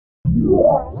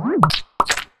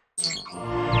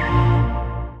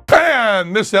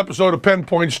And this episode of Penn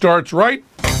Point starts right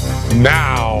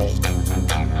now.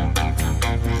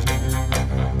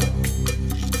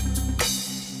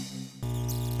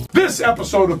 This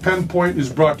episode of Penn Point is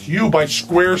brought to you by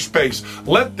Squarespace.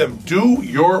 Let them do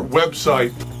your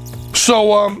website.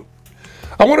 So,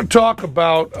 I want to talk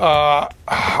about,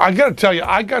 I got to tell you,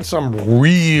 I got some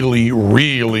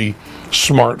really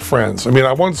smart friends. I mean,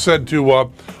 I once said to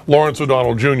Lawrence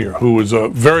O'Donnell Jr., who is a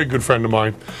very good friend of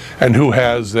mine, and who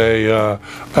has he's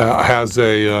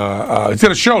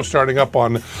got a show starting up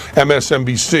on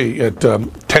MSNBC at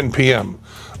 10 p.m.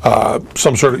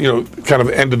 Some sort of, kind of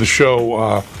end of the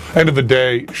show, end of the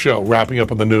day show, wrapping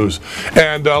up on the news.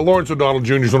 And Lawrence O'Donnell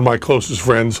Jr. is one of my closest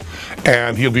friends,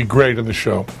 and he'll be great in the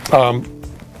show.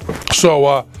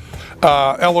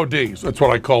 LOD, that's what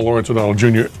I call Lawrence O'Donnell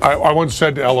Jr. I once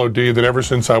said to LOD that ever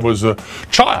since I was a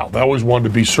child, I always wanted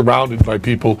to be surrounded by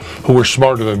people who were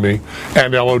smarter than me.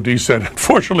 And LOD said,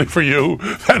 unfortunately for you,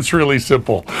 that's really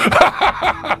simple.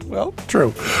 Well,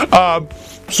 true.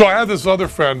 So I had this other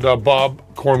friend, Bob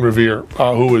Corn-Revere,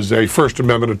 who is a First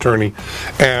Amendment attorney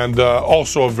and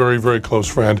also a very close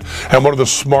friend and one of the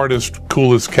smartest,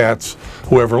 coolest cats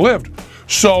who ever lived.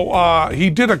 So he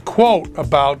did a quote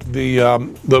about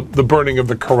the burning of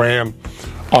the Koran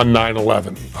on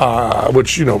 9/11,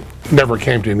 which never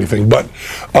came to anything, but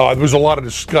there was a lot of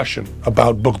discussion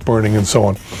about book burning and so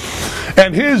on.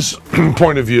 And his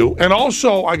point of view, and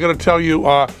also I got to tell you,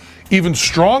 even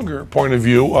stronger point of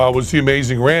view was the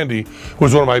amazing Randy, who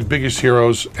was one of my biggest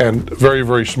heroes and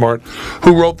very smart,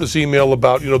 who wrote this email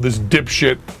about this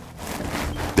dipshit,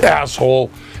 asshole,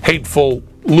 hateful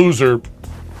loser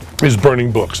is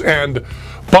burning books. And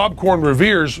Bob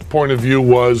Corn-Revere's point of view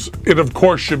was, it of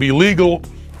course should be legal,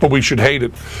 but we should hate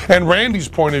it. And Randy's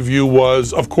point of view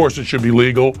was, of course it should be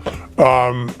legal,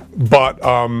 but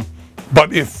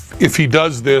if he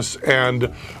does this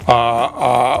and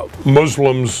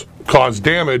Muslims cause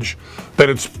damage, then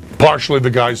it's partially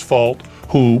the guy's fault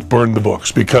who burned the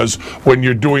books, because when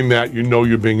you're doing that,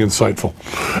 you're being insightful.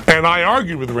 And I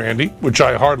argued with Randy, which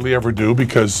I hardly ever do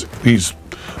because he's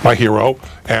my hero,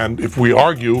 and if we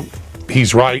argue,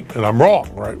 he's right and I'm wrong,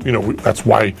 right? That's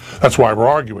why we're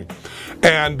arguing.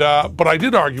 And but I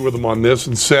did argue with him on this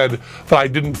and said that I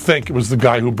didn't think it was the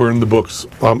guy who burned the books'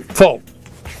 fault.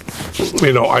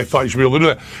 I thought you should be able to do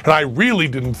that, and I really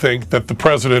didn't think that the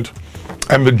president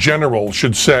and the general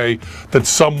should say that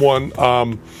someone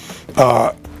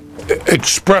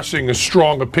expressing a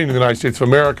strong opinion in the United States of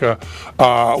America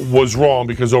was wrong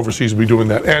because overseas would be doing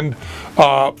that. And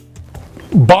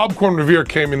Bob Corn-Revere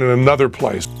came in another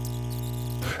place.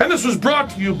 And this was brought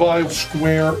to you by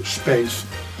Squarespace.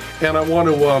 And I want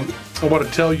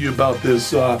to tell you about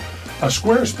this.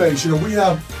 Squarespace, we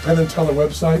have Penn & Teller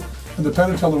website, and the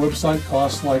Penn & Teller website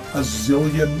costs like $1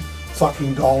 zillion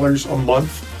fucking dollars a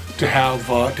month to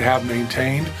have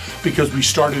maintained, because we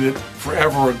started it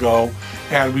forever ago,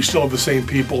 and we still have the same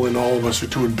people, and all of us are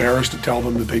too embarrassed to tell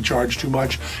them that they charge too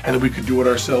much and that we could do it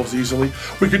ourselves easily.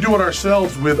 We could do it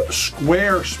ourselves with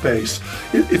Squarespace.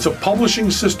 It's a publishing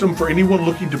system for anyone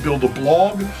looking to build a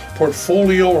blog,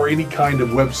 portfolio, or any kind of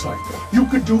website. You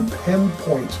could do Penn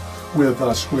Point with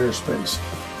Squarespace.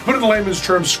 To put it in layman's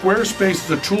terms, Squarespace is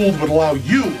a tool that would allow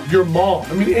you, your mom,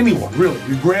 anyone really,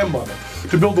 your grandmother,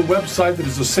 to build a website that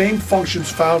has the same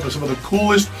functions found with some of the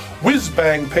coolest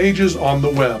whiz-bang pages on the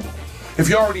web. If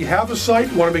you already have a site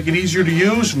and want to make it easier to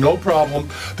use, no problem.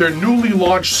 Their newly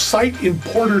launched Site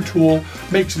Importer tool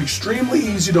makes it extremely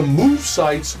easy to move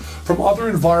sites from other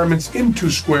environments into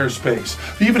Squarespace.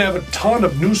 They even have a ton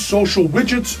of new social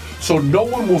widgets, so no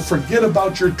one will forget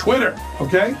about your Twitter,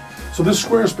 okay? So this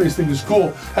Squarespace thing is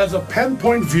cool. As a Penn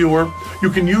Point viewer, you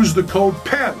can use the code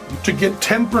PENN to get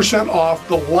 10% off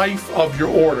the life of your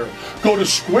order. Go to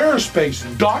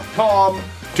squarespace.com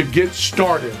to get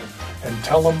started and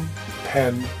tell them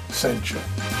Penn sent you.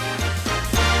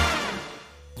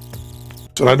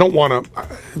 And I don't want to,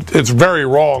 it's very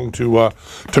wrong to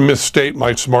misstate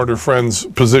my smarter friends'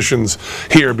 positions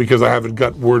here, because I haven't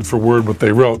got word for word what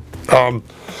they wrote.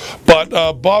 But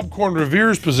Bob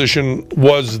Corn-Revere's position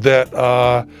was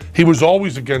that he was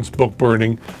always against book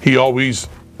burning. He always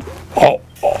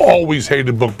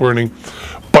hated book burning,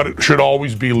 but it should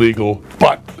always be legal.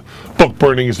 But book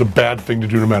burning is a bad thing to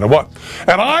do no matter what.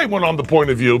 And I went on the point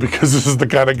of view, because this is the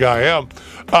kind of guy I am,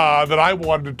 that I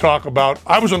wanted to talk about.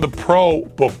 I was on the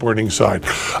pro-book burning side.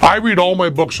 I read all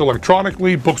my books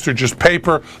electronically. Books are just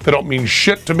paper. They don't mean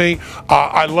shit to me.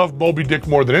 I love Moby Dick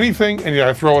more than anything, and yet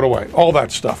I throw it away. All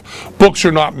that stuff. Books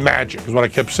are not magic, is what I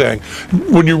kept saying.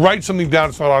 When you write something down,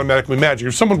 it's not automatically magic.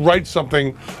 If someone writes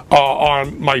something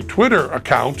on my Twitter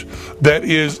account that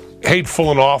is hateful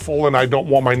and awful, and I don't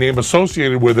want my name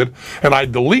associated with it, and I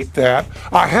delete that,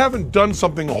 I haven't done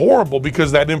something horrible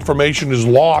because that information is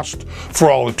lost for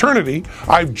all eternity.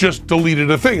 I've just deleted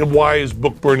a thing. And why is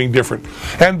book burning different?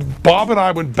 And Bob and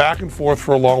I went back and forth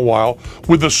for a long while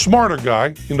with the smarter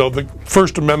guy, you know, the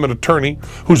First Amendment attorney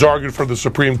who's argued for the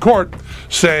Supreme Court,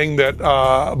 saying that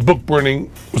book burning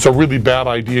was a really bad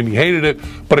idea and he hated it,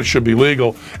 but it should be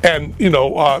legal. And, you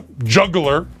know,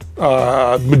 juggler,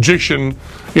 magician,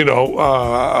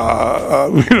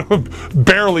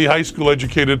 barely high school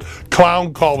educated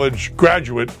clown college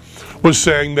graduate was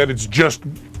saying that it's just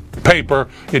paper,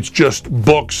 it's just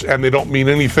books, and they don't mean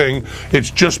anything.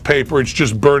 It's just paper, it's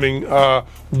just burning,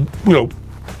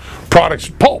 products,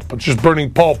 pulp. It's just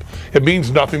burning pulp. It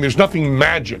means nothing. There's nothing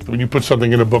magic when you put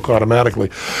something in a book automatically.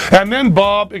 And then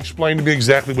Bob explained to me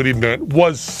exactly what he meant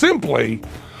was simply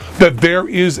that there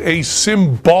is a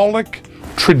symbolic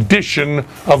tradition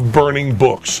of burning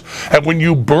books. And when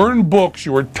you burn books,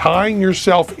 you are tying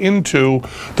yourself into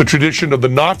the tradition of the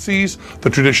Nazis, the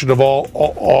tradition of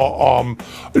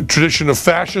tradition of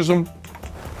fascism,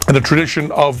 and the tradition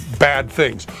of bad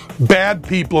things. Bad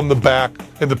people in the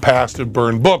past have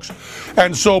burned books.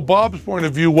 And so Bob's point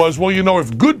of view was, well, you know,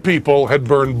 if good people had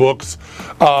burned books,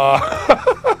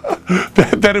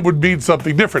 then it would mean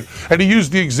something different. And he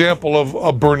used the example of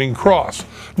a burning cross.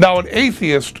 Now, an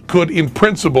atheist could, in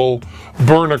principle,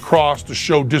 burn a cross to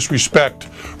show disrespect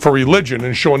for religion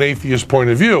and show an atheist point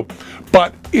of view.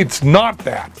 But it's not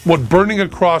that. What burning a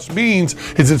cross means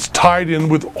is it's tied in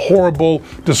with horrible,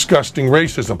 disgusting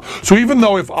racism. So even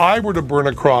though if I were to burn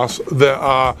a cross,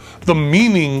 the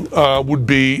meaning would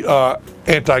be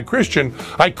anti-Christian,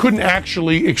 I couldn't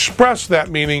actually express that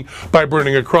meaning by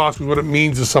burning a cross, because what it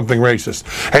means is something racist.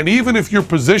 And even if your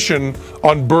position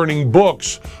on burning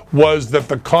books was that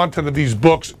the content of these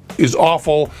books is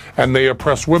awful and they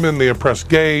oppress women, they oppress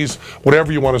gays,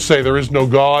 whatever you want to say, there is no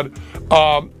God,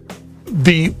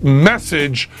 the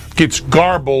message gets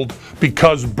garbled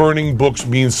because burning books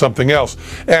means something else.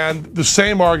 And the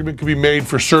same argument can be made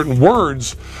for certain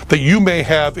words that you may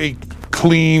have a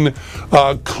clean,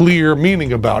 clear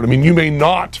meaning about. I mean, you may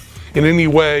not in any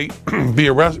way be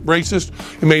a racist.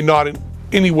 You may not in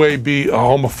any way be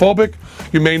homophobic.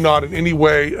 You may not in any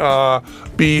way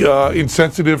be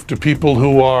insensitive to people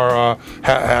who are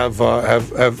have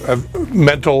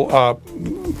mental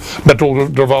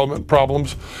development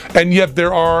problems, and yet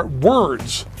there are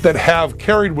words that have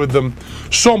carried with them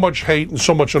so much hate and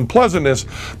so much unpleasantness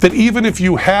that even if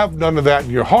you have none of that in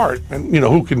your heart, and you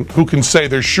know who can say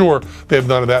they're sure they have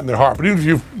none of that in their heart, but even if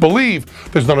you believe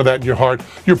there's none of that in your heart,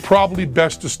 you're probably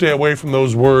best to stay away from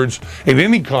those words in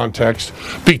any context,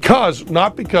 because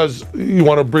not because you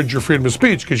want to abridge your freedom of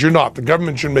speech, because you're not. The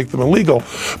government shouldn't make them illegal,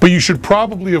 but you should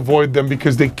probably avoid them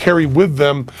because they carry with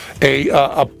them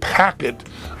a packet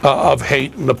of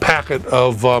hate and a packet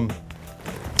of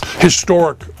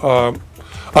historic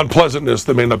unpleasantness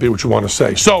that may not be what you want to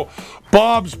say. So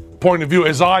Bob's point of view,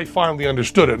 as I finally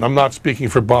understood it, and I'm not speaking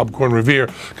for Bob Corn-Revere,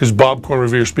 because Bob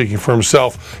Corn-Revere speaking for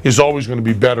himself is always going to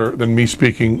be better than me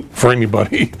speaking for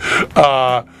anybody,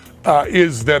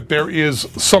 is that there is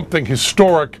something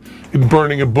historic in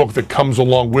burning a book that comes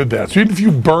along with that. So even if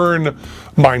you burn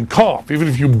Mein Kampf, even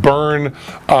if you burn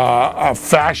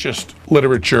fascist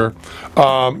literature,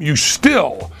 you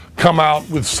still come out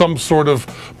with some sort of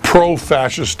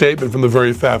pro-fascist statement from the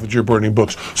very fact that you're burning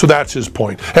books. So that's his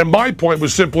point. And my point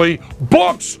was simply,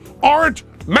 books aren't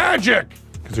magic!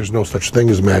 Because there's no such thing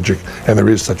as magic, and there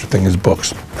is such a thing as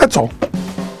books. That's all.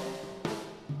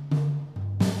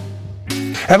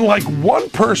 And like one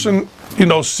person,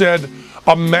 said,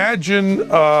 imagine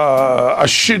a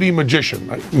shitty magician,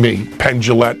 like me, Penn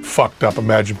fucked up,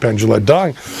 imagine Penn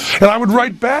dying. And I would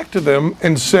write back to them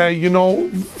and say,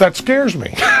 that scares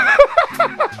me.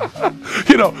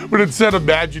 When it said,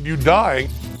 imagine you dying,